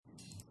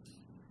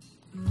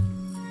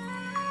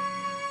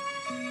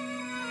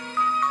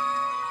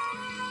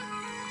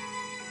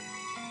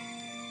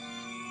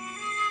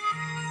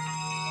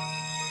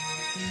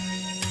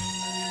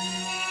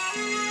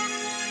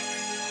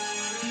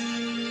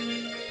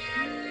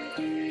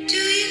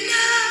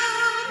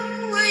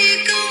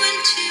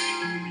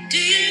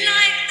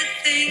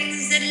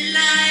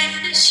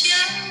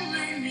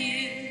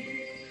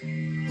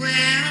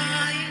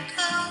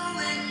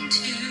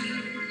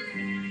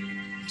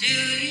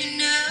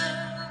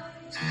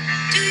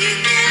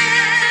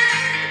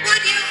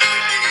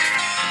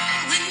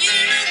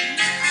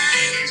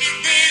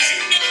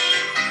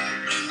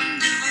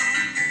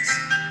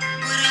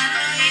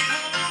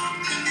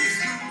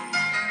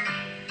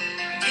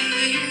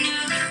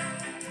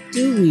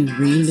Do we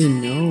really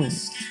know?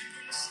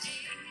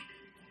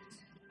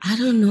 I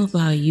don't know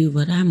about you,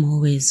 but I'm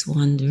always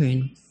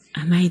wondering,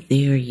 am I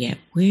there yet?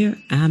 Where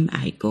am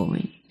I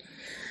going?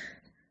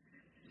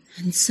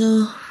 And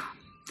so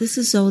this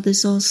is how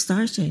this all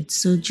started.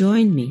 So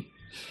join me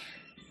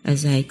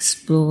as I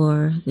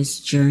explore this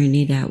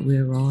journey that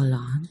we're all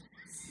on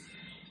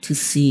to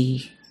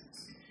see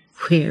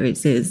where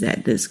it is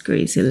that this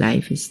crazy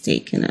life is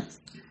taking us.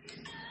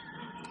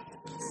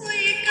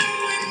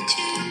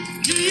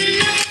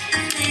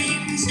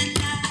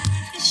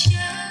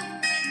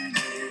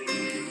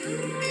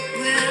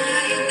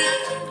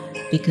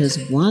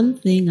 Because one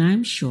thing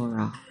I'm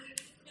sure of,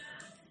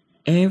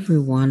 every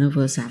one of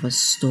us have a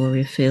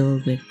story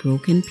filled with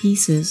broken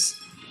pieces,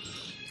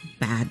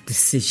 bad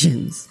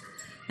decisions,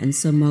 and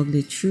some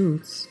ugly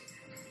truths.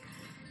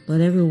 But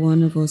every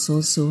one of us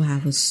also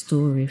have a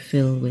story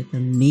filled with a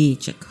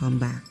major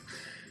comeback,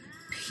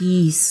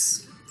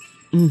 peace,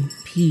 and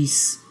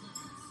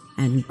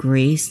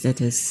grace that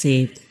has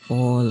saved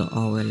all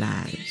our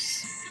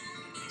lives.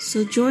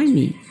 So join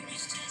me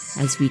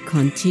as we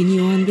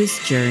continue on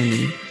this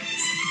journey.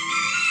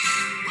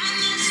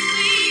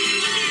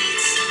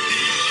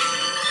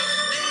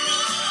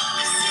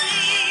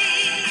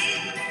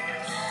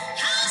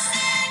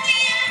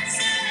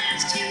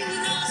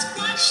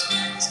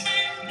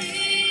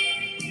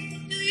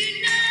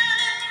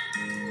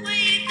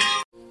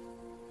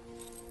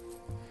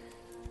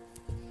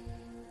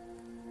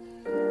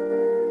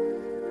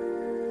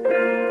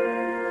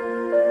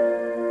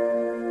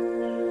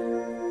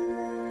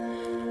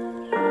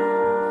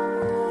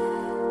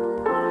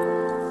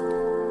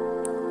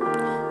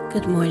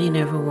 Good morning,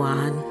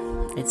 everyone.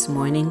 It's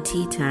morning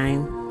tea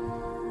time,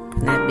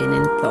 and I've been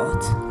in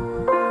thought.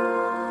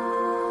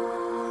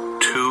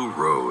 Two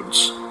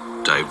roads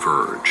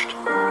diverged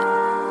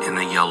in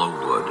a yellow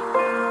wood,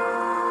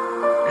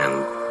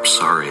 and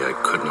sorry I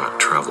could not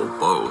travel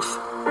both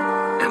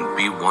and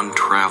be one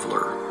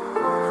traveler.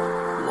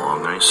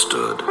 Long I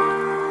stood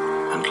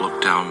and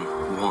looked down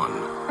one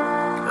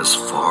as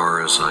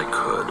far as I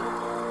could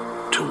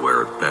to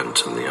where it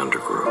bent in the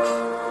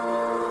undergrowth.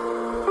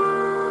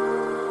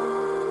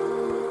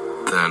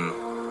 Then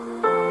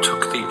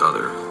took the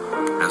other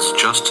as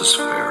just as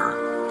fair,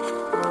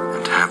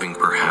 and having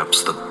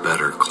perhaps the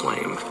better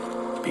claim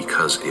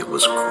because it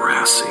was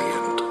grassy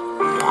and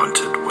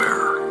wanted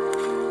wear.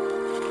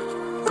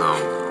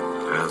 Though,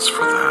 as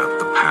for that,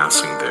 the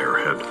passing there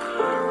had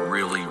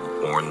really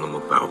worn them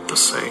about the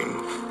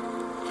same.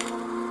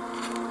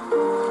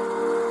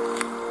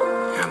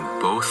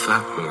 And both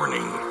that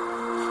morning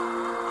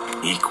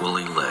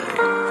equally lay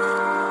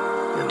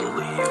in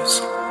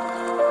leaves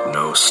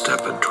no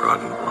step had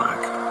trodden black.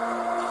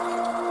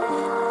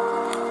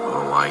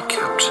 Oh, I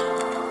kept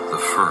the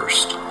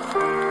first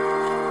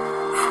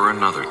for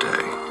another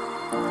day.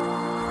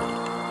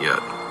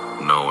 Yet,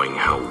 knowing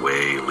how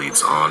way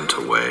leads on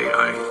to way,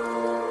 I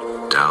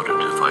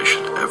doubted if I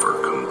should ever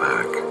come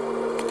back.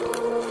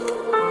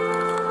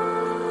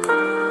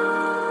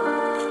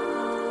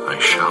 I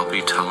shall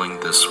be telling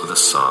this with a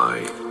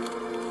sigh,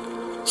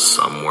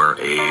 somewhere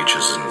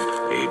ages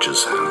and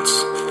ages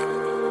hence.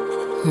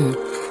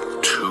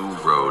 Two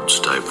roads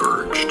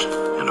diverged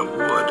in a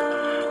wood,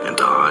 and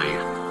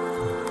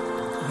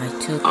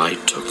I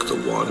took the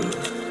one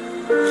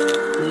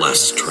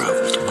less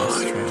traveled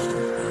by.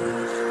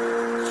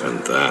 And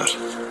that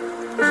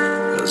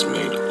has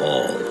made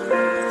all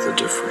the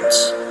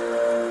difference.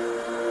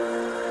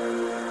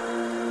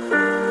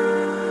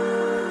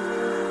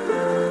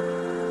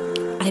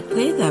 I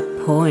play that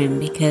poem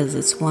because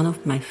it's one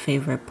of my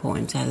favorite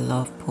poems. I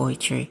love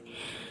poetry.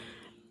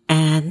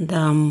 And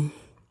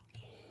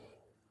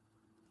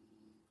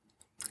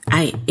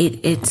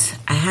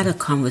I had a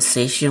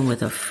conversation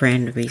with a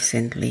friend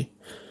recently.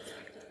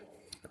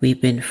 We've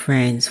been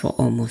friends for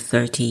almost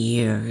 30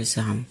 years.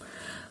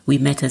 We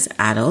met as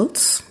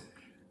adults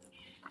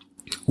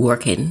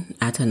working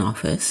at an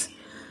office,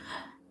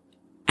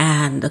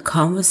 and the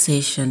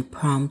conversation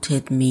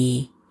prompted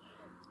me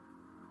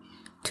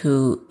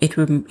to,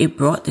 it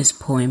brought this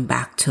poem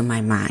back to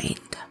my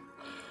mind,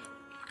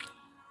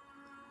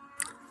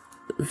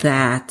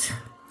 that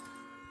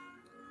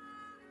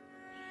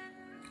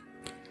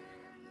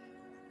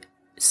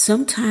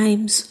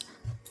sometimes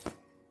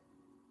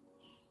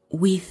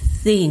we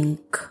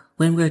think,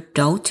 when we're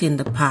doubting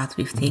the path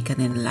we've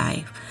taken in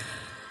life,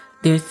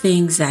 there are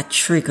things that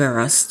trigger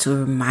us to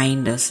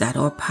remind us that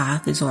our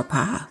path is our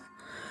path.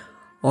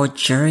 Our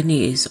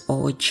journey is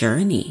our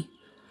journey,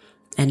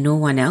 and no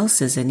one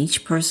else's, and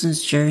each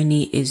person's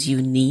journey is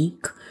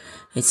unique.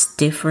 It's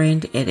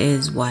different. It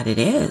is what it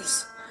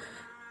is,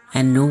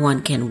 and no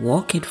one can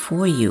walk it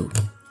for you.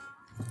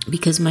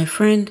 Because my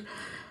friend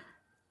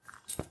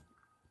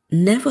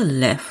never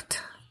left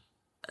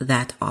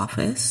that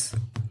office.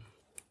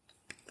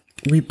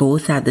 We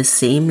both had the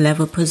same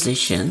level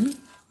position,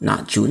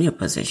 not junior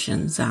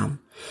positions.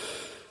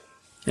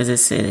 As I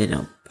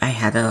said, I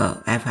have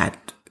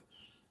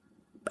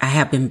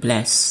been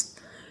blessed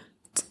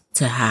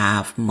to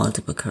have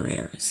multiple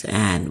careers,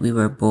 and we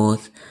were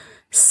both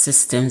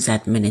systems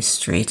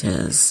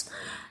administrators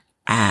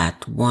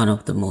at one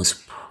of the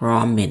most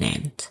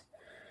prominent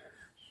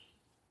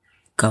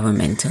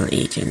governmental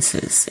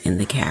agencies in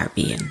the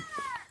Caribbean.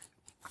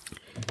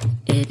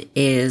 It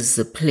is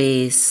a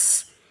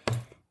place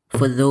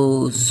for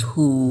those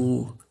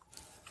whose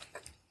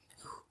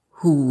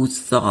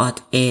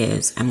thought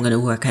is, I'm going to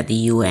work at the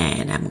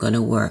UN, I'm going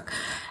to work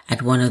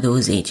at one of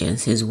those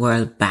agencies,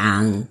 World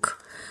Bank,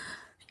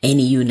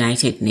 any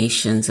United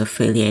Nations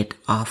affiliate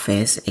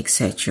office,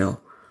 etc.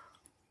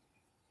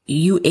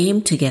 You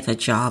aim to get a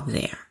job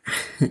there.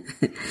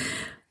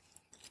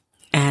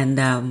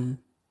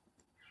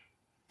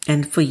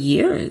 And for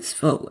years,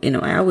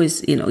 I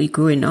always,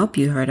 growing up,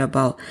 you heard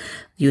about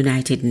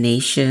United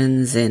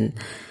Nations and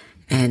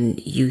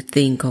you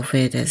think of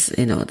it as,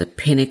 the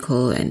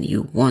pinnacle, and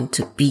you want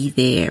to be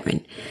there.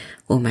 And,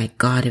 oh my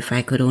God, if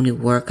I could only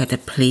work at a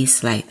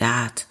place like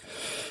that.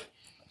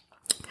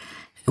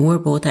 And we're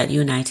both at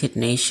United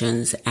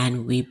Nations,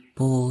 and we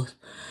both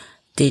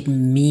did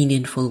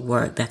meaningful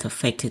work that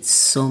affected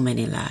so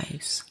many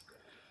lives.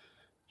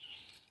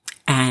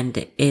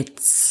 And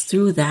it's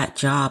through that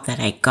job that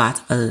I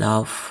got a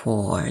love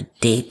for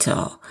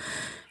data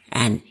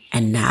and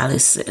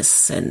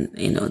analysis and,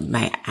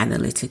 my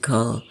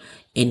analytical,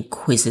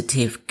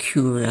 inquisitive,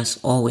 curious,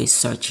 always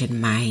searching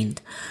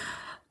mind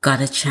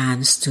got a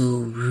chance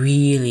to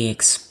really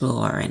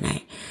explore.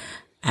 And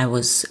I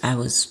was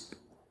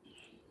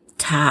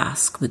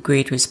tasked with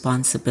great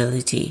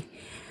responsibility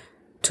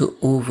to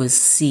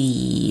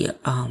oversee,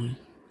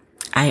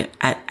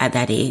 at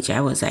that age,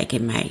 I was like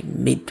in my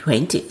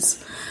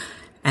mid-20s,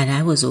 and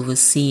I was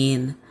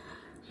overseeing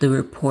the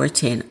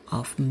reporting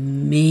of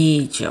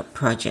major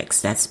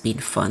projects that's been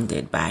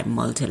funded by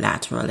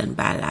multilateral and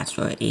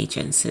bilateral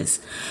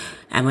agencies.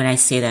 And when I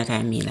say that,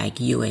 I mean like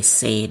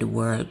USAID,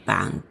 World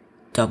Bank,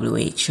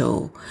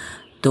 WHO,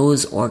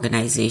 those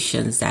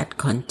organizations that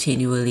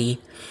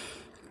continually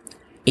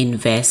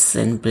invest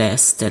and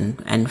bless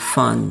and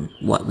fund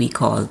what we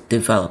call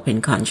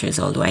developing countries,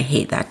 although I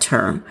hate that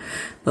term,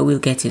 but we'll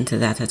get into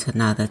that at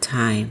another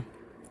time.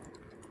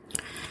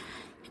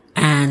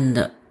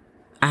 And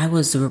I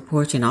was the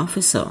reporting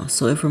officer.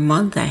 So every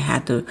month I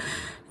had to,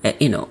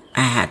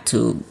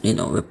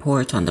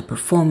 report on the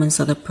performance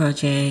of the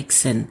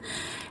projects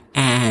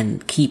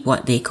and keep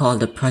what they call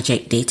the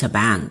project data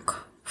bank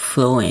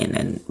flowing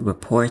and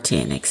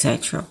reporting,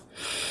 etc.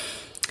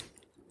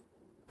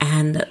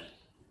 And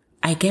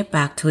I get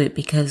back to it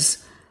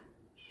because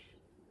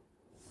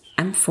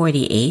I'm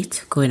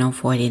 48, going on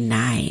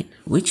 49,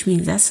 which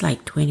means that's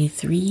like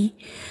 23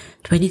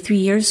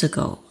 years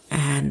ago.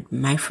 And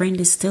my friend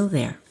is still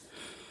there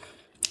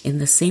in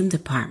the same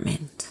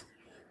department,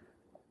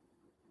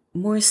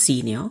 more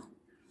senior,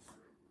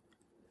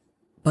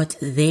 but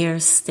there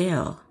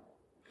still.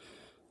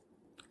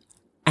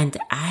 And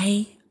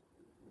I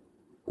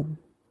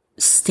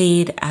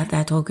stayed at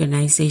that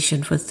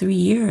organization for 3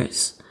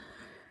 years.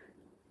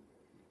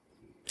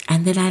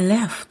 And then I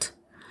left.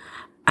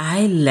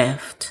 I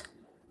left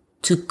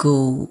to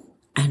go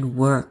and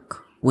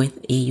work with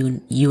a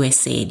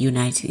USAID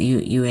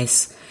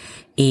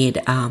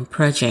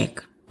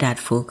project that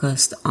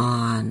focused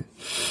on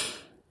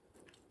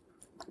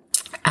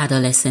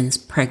adolescents,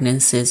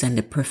 pregnancies, and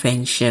the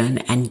prevention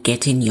and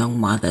getting young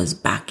mothers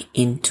back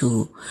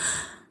into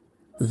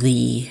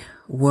the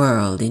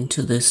world,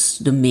 into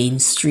the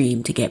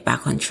mainstream, to get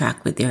back on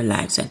track with their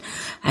lives. And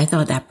I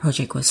thought that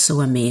project was so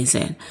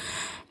amazing.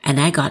 And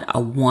I got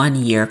a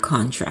 1-year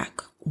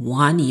contract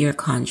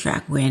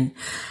when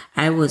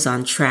I was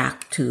on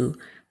track to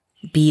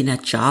be in a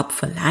job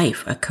for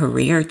life, a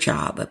career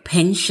job, a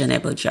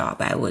pensionable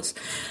job. I was,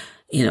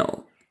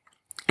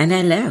 and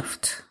I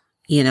left,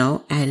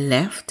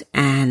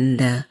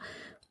 and,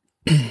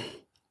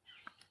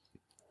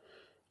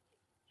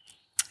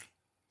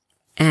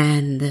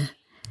 and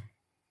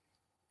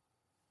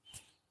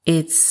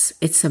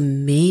it's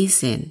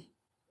amazing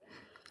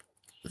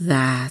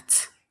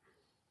that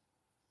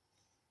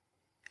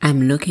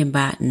I'm looking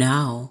back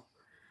now,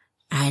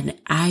 and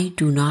I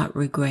do not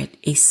regret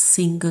a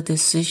single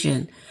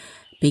decision,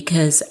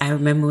 because I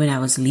remember when I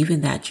was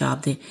leaving that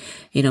job,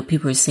 people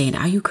were saying,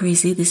 "Are you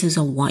crazy? You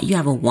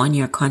have a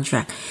 1-year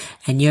contract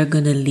and you're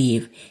going to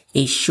leave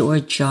a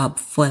short job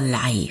for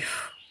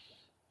life."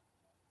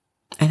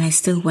 And I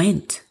still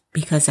went,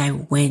 because I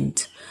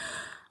went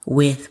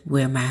with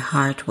where my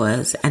heart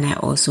was. And I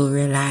also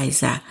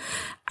realized that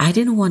I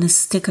didn't want to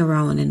stick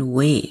around and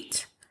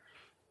wait.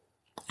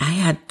 I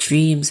had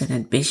dreams and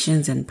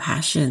ambitions and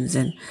passions,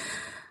 and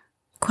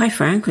quite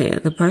frankly,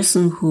 the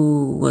person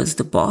who was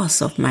the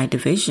boss of my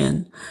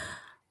division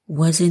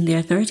was in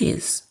their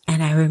 30s.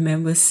 And I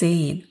remember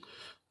saying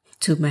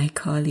to my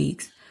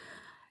colleagues,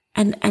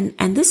 and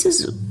this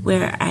is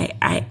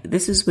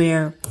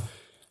where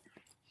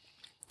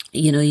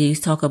you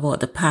talk about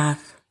the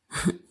path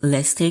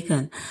less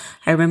taken.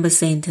 I remember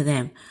saying to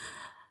them,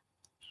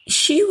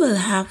 she will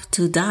have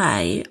to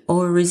die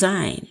or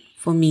resign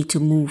for me to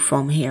move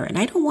from here. And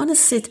I don't want to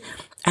sit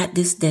at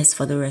this desk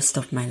for the rest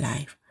of my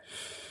life.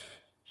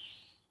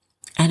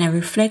 And I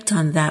reflect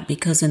on that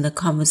because in the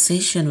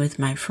conversation with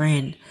my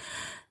friend,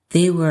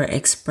 they were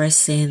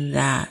expressing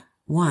that,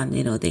 one,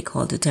 they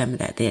called the time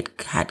that they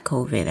had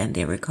COVID and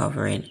they're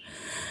recovering,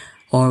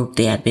 or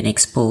they had been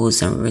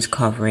exposed and were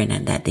recovering,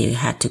 and that they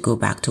had to go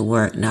back to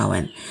work now,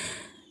 and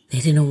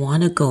they didn't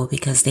want to go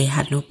because they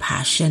had no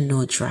passion,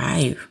 no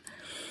drive.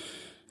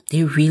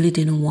 They really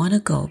didn't want to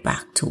go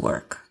back to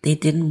work. They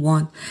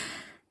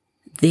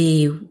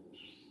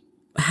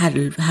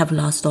have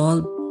lost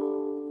all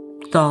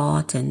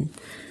thought and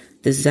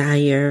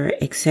desire,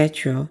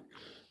 etc.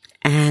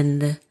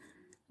 And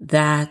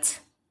that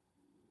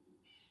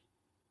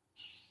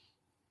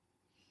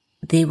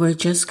they were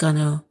just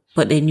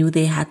but they knew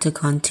they had to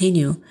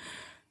continue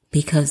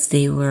because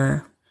they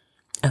were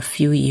a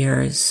few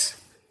years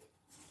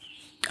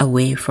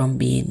away from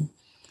being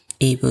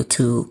able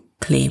to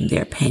claim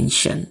their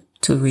pension,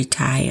 to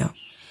retire.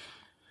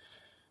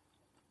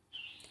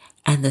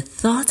 And the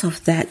thought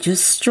of that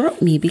just struck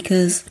me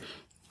because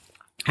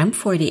I'm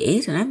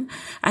 48 and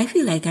I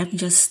feel like I'm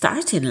just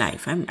starting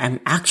life. I'm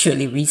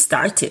actually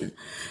restarting.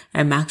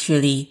 I'm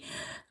actually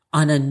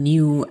on a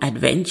new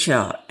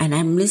adventure, and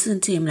I'm listening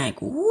to him like,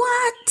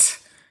 what?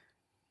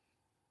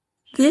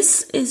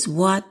 This is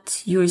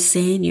what you're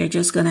saying? You're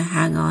just going to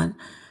hang on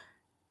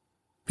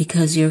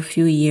because you're a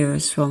few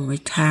years from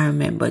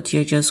retirement, but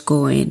you're just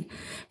going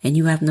and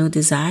you have no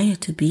desire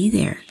to be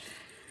there.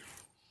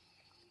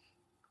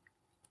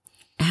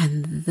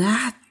 And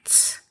that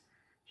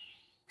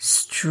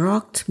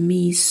struck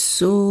me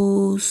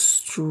so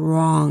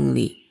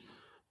strongly.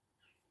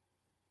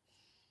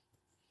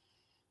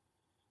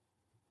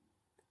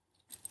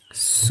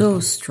 So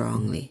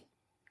strongly.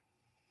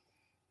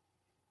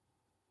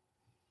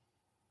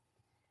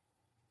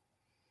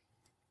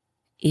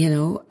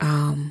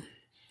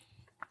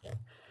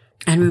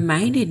 And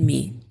reminded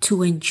me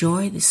to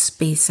enjoy the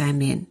space I'm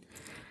in,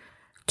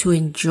 to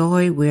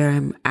enjoy where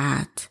I'm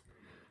at,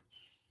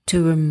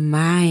 to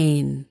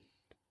remind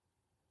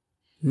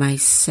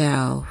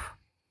myself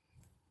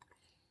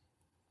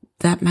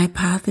that my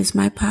path is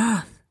my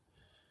path.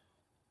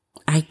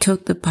 I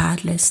took the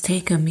path less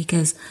taken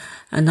because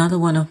another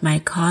one of my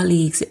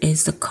colleagues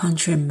is the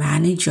country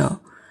manager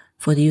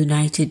for the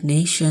United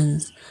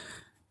Nations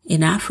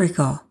in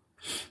Africa.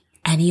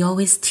 And he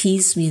always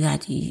teased me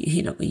that,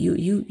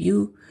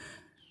 you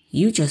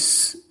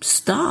just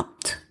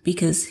stopped,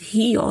 because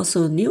he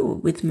also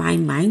knew with my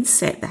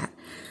mindset that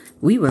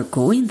we were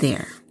going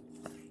there.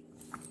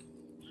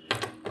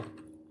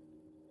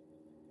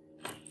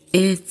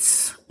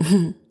 It's,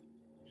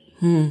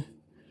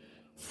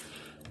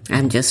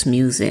 I'm just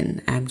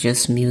musing,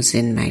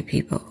 my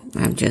people.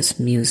 I'm just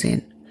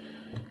musing.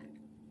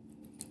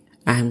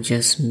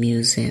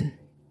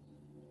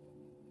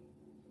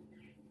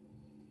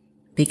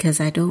 Because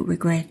I don't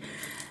regret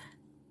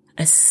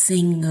a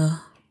single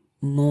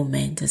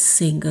moment, a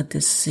single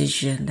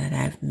decision that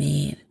I've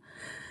made.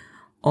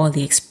 All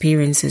the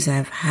experiences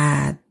I've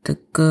had, the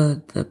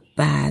good, the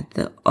bad,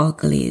 the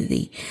ugly,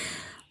 the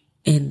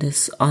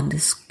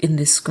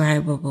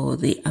indescribable,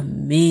 the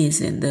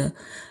amazing, the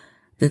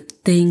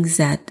things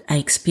that I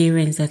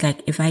experienced that,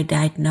 like, if I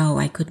died now,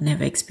 I could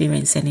never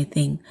experience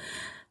anything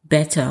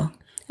better.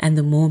 And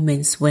the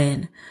moments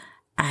when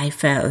I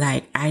felt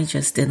like I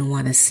just didn't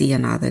want to see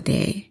another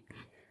day.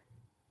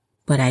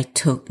 But I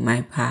took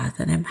my path,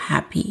 and I'm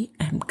happy,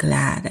 I'm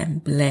glad, I'm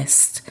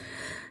blessed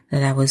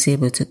that I was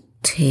able to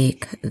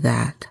take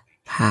that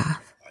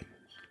path.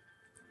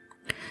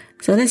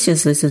 So let's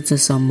just listen to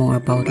some more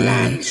about life.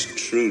 Man's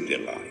true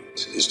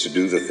delight is to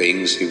do the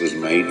things he was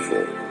made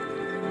for.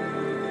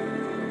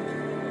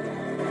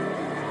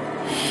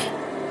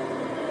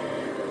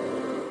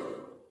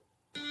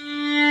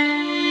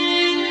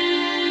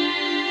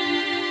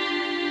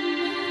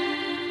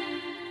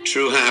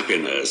 True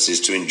happiness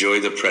is to enjoy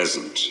the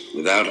present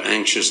without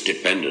anxious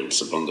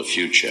dependence upon the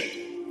future.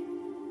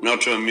 Not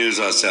to amuse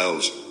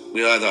ourselves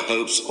with either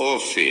hopes or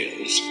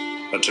fears,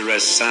 but to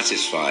rest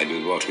satisfied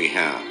with what we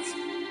have,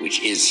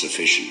 which is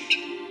sufficient.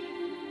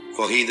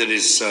 For he that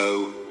is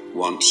so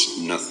wants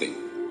nothing.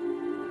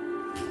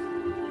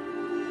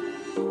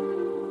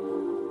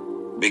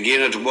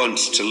 Begin at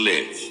once to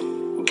live,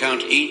 and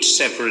count each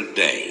separate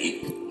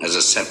day as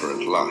a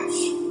separate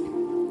life.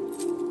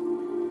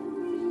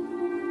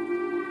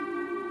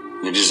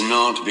 It is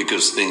not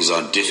because things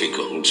are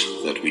difficult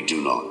that we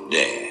do not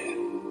dare.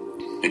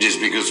 It is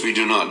because we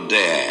do not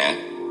dare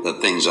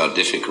that things are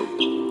difficult.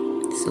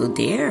 So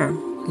dare.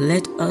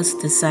 Let us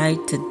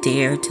decide to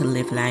dare to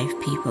live life,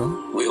 people.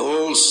 We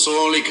all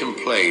sorely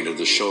complain of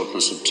the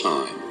shortness of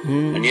time,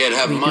 and yet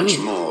have much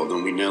more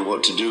than we know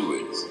what to do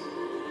with.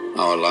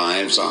 Our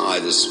lives are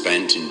either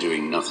spent in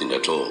doing nothing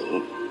at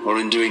all, or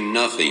in doing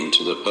nothing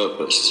to the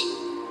purpose,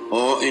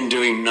 or in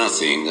doing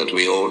nothing that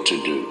we ought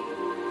to do.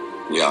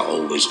 We are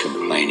always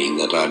complaining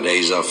that our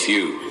days are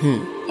few,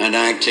 and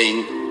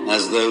acting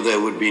as though there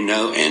would be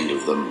no end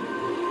of them.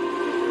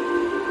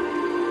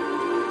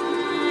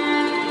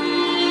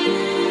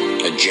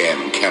 A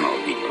gem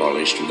cannot be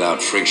polished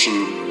without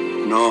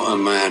friction, nor a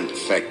man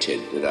perfected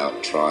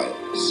without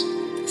trials.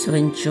 So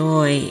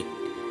enjoy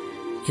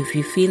if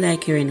you feel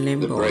like you're in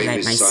limbo,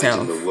 like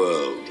myself,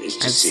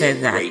 I've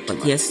said that,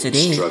 but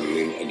yesterday,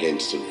 struggling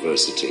against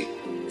adversity.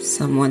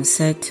 Someone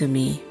said to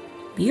me,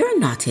 "You're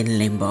not in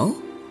limbo."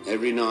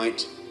 Every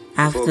night,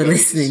 after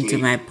listening to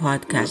my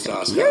podcast,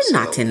 you're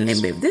not in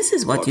limbo. This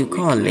is what you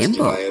call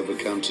limbo. What did I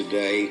overcome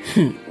today?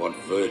 What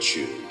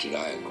virtue did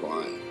I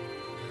acquire?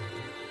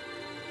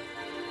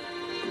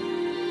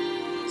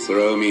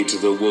 Throw me to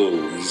the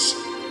wolves,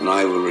 and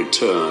I will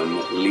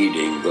return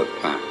leading the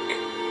pack.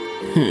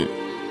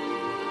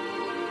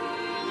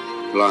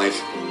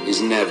 Life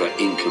is never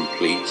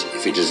incomplete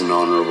if it is an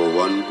honorable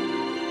one.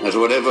 At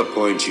whatever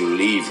point you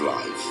leave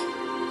life,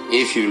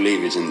 if you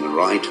leave it in the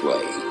right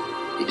way,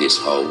 it is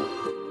whole.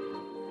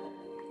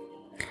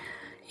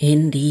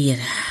 Indeed.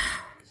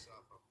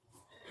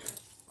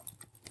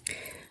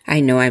 I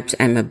know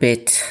I'm a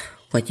bit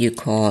what you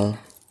call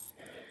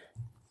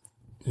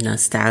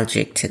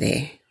nostalgic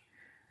today,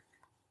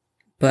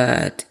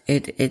 but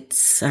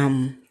it's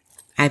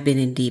I've been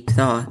in deep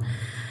thought.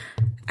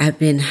 I've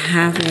been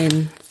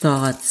having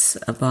thoughts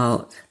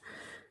about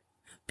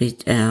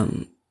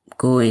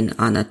going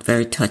on a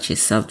very touchy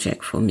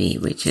subject for me,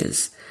 which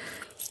is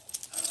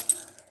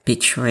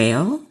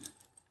betrayal.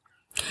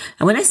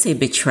 And when I say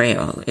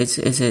betrayal, is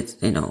it,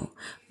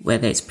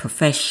 whether it's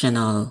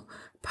professional,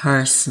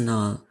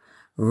 personal,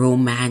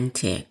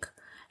 romantic,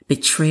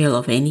 betrayal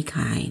of any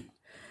kind.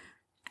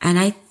 And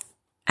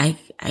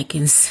I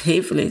can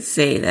safely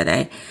say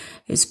that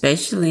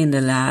especially in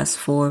the last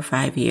 4 or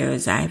 5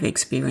 years, I've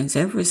experienced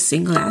every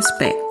single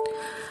aspect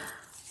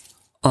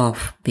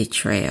of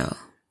betrayal.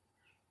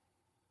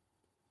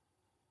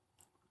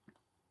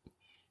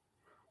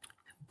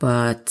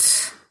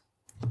 But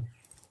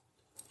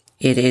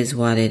it is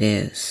what it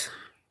is.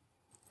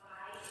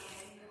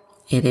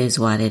 It is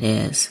what it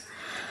is.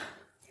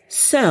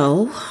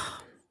 So,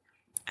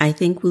 I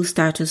think we'll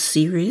start a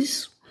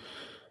series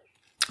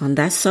on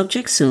that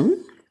subject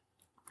soon.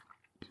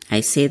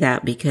 I say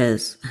that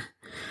because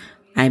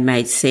I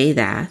might say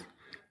that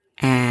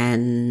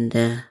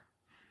and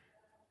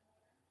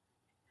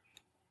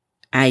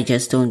I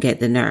just don't get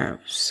the nerve.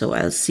 So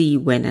I'll see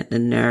when the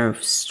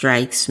nerve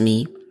strikes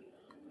me.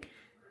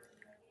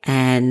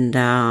 And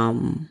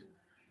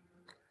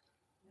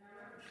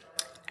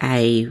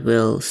I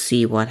will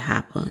see what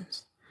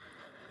happens.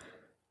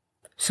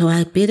 So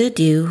I bid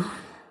adieu.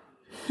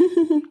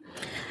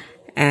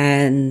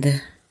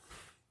 And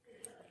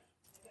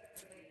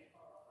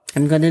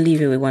I'm going to leave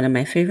you with one of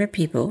my favorite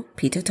people,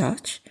 Peter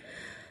Tosh.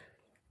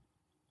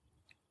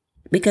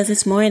 Because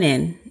it's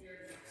morning.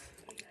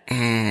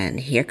 And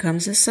here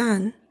comes the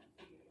sun.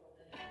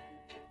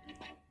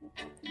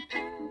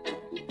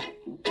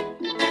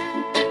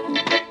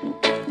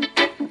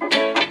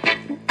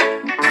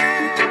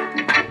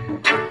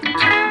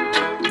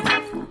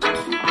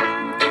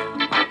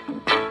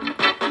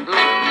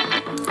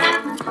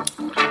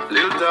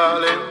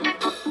 Darling,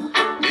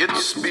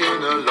 it's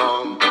been a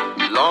long,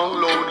 long,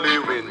 lonely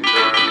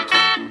winter.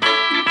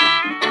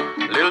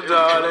 Little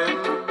darling,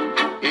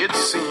 it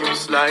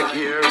seems like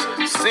years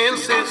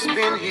since it's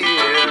been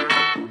here.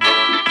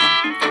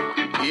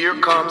 Here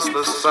comes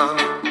the sun.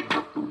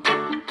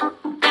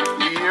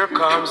 Here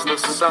comes the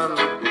sun,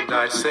 and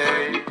I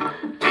say,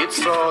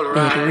 it's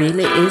alright. It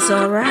really is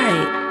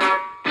alright.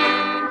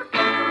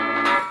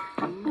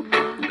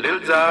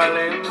 Little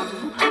darling,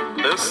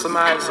 the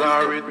smiles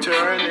are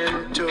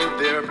returning to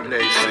their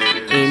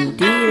places.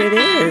 Indeed it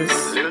is.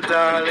 Little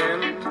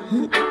darling,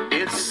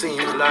 it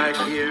seems like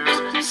years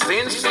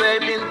since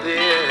they've been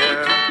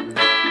there.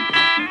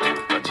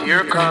 But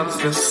here comes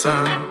the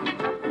sun.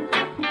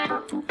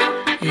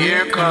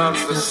 Here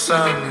comes the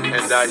sun,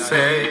 and I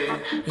say,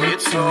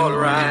 it's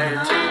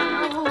alright.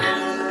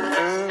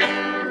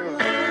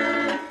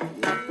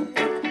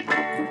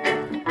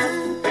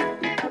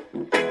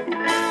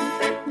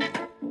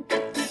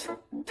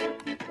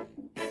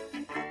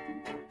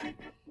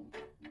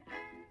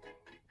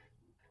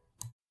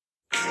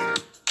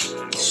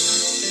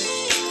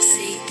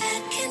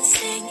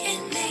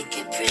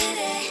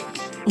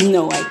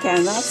 No, I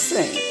cannot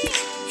sing.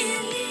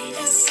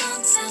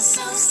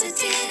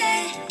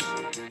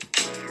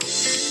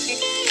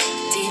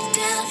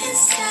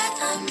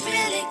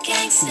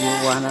 You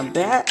wanna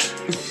bet?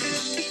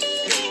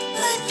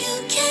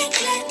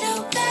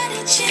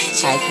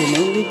 I can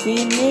only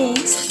be me.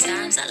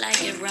 Sometimes I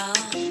like it raw.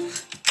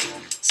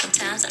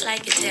 Sometimes I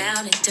like it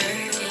down and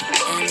dirty,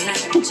 and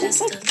like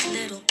just a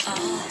little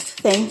off.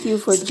 Thank you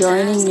for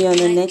joining me on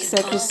the next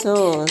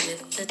episode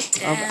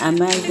of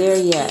Am I There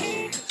Yet?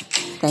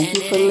 Thank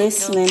you for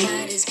listening.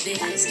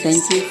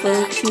 Thank you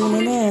for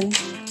tuning in.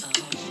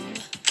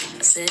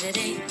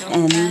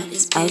 And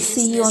I'll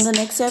see you on the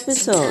next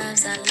episode.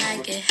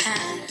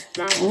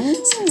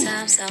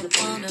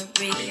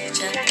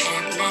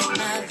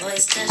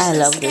 I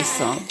love this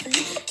song.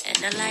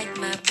 And I like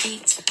my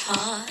beats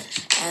hard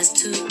as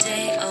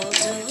today, oh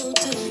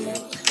do.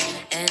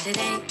 And it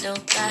ain't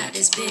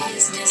nobody's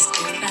business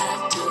if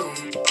I do.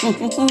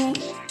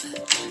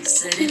 I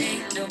said it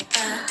ain't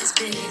nobody's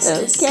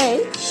business.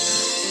 Okay.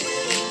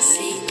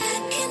 See, I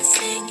can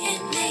sing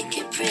and make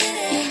it pretty.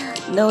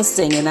 No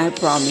singing, I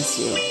promise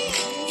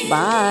you.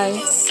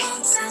 Bye.